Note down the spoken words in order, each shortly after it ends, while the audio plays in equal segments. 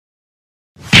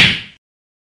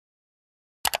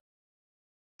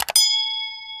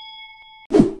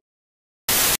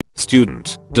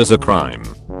Student, does a crime.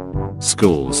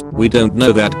 Schools, we don't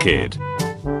know that kid.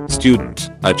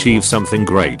 Student, achieve something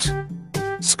great.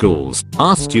 Schools,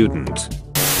 our student.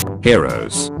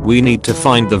 Heroes, we need to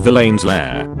find the villain's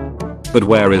lair. But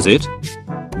where is it?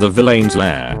 The villain's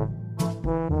lair.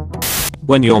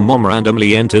 When your mom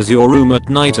randomly enters your room at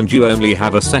night and you only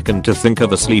have a second to think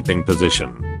of a sleeping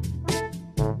position.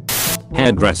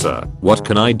 Hairdresser, what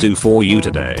can I do for you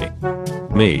today?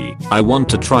 Me, I want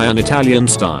to try an Italian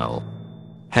style.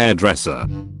 Hairdresser.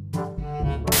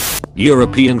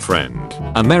 European friend,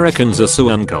 Americans are so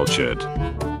uncultured.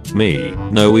 Me,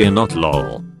 no we're not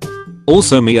lol.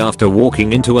 Also me after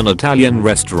walking into an Italian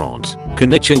restaurant,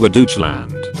 Konnichiwa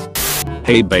Deutschland.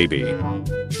 Hey baby.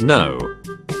 No.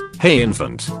 Hey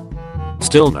infant.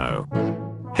 Still no.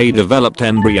 Hey developed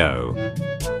embryo.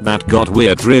 That got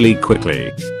weird really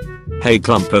quickly. Hey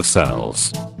clump of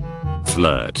cells.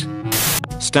 Flirt.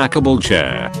 Stackable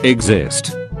chair,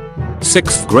 exist.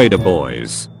 6th grader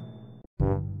boys.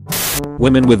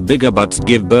 Women with bigger butts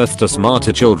give birth to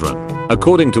smarter children,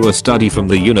 according to a study from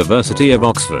the University of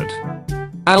Oxford.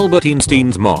 Albert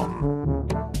Einstein's mom.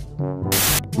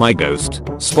 My ghost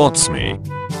spots me.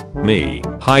 Me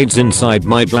hides inside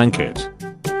my blanket.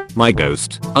 My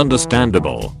ghost,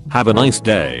 understandable, have a nice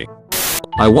day.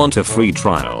 I want a free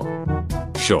trial.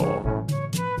 Sure.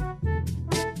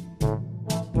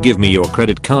 Give me your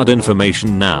credit card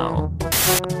information now.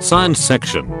 Science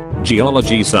section,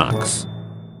 geology sucks.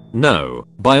 No,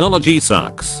 biology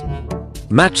sucks.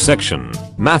 Math section,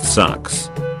 math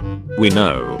sucks. We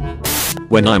know.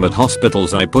 When I'm at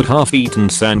hospitals I put half-eaten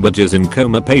sandwiches in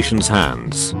coma patients'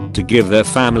 hands to give their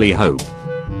family hope.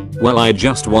 Well I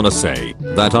just wanna say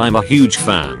that I'm a huge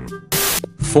fan.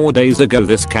 4 days ago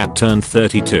this cat turned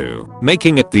 32,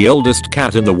 making it the oldest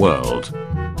cat in the world.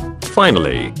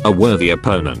 Finally, a worthy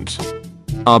opponent.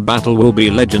 Our battle will be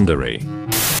legendary.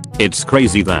 It's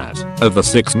crazy that, of the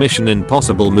 6 Mission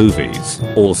Impossible movies,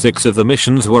 all 6 of the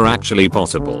missions were actually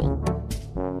possible.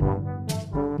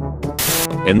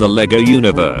 In the LEGO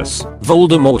universe,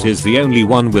 Voldemort is the only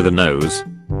one with a nose.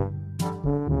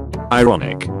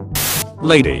 Ironic.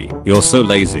 Lady, you're so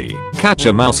lazy, catch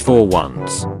a mouse for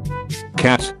once.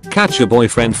 Cat, catch a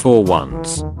boyfriend for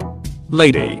once.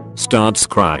 Lady, starts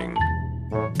crying.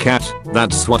 Cat,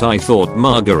 that's what I thought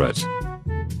Margaret.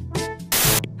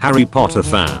 Harry Potter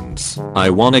fans, I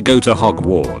wanna go to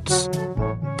Hogwarts.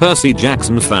 Percy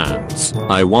Jackson fans,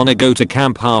 I wanna go to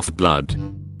Camp Half-Blood.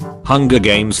 Hunger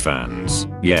Games fans,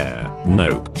 yeah,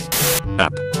 nope.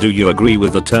 App, do you agree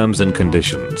with the terms and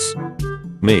conditions?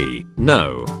 Me,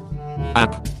 no.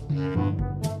 App.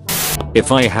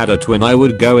 If I had a twin I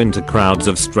would go into crowds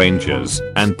of strangers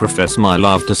and profess my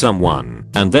love to someone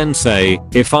and then say,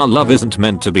 if our love isn't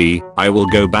meant to be, I will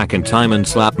go back in time and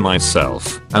slap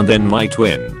myself, and then my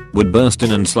twin would burst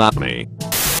in and slap me.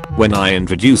 When I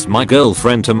introduce my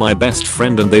girlfriend to my best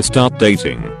friend and they start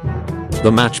dating. The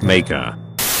matchmaker.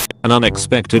 An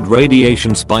unexpected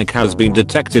radiation spike has been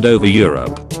detected over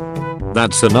Europe.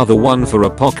 That's another one for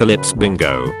apocalypse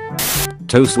bingo.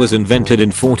 Toast was invented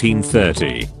in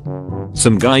 1430.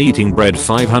 Some guy eating bread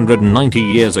 590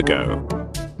 years ago.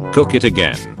 Cook it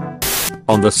again.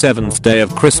 On the 7th day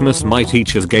of Christmas my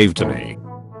teachers gave to me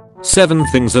 7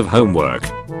 things of homework,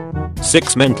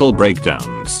 6 mental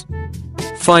breakdowns,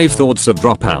 5 thoughts of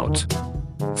dropout,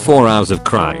 4 hours of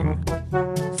crying,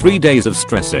 3 days of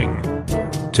stressing,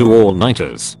 2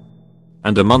 all-nighters,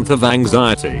 and a month of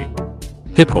anxiety.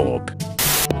 Hip hop.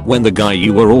 When the guy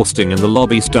you were roasting in the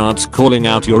lobby starts calling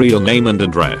out your real name and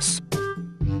address.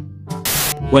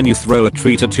 When you throw a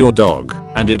treat at your dog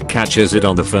and it catches it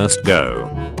on the first go.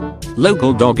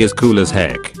 Local dog is cool as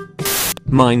heck.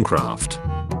 Minecraft.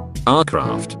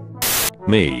 Arcraft.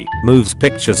 Me moves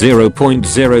picture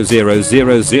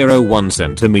 0.00001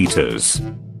 centimeters.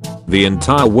 The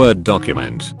entire Word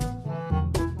document.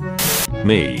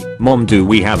 Me, mom, do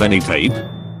we have any tape?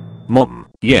 Mom,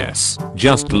 yes,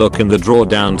 just look in the drawer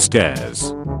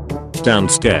downstairs.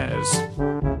 Downstairs.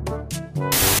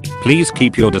 Please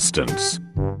keep your distance.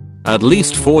 At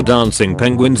least 4 dancing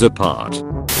penguins apart.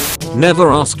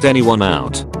 Never asked anyone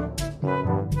out.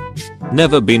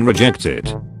 Never been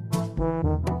rejected.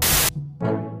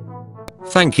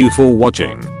 Thank you for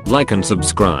watching. Like and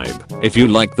subscribe if you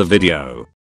like the video.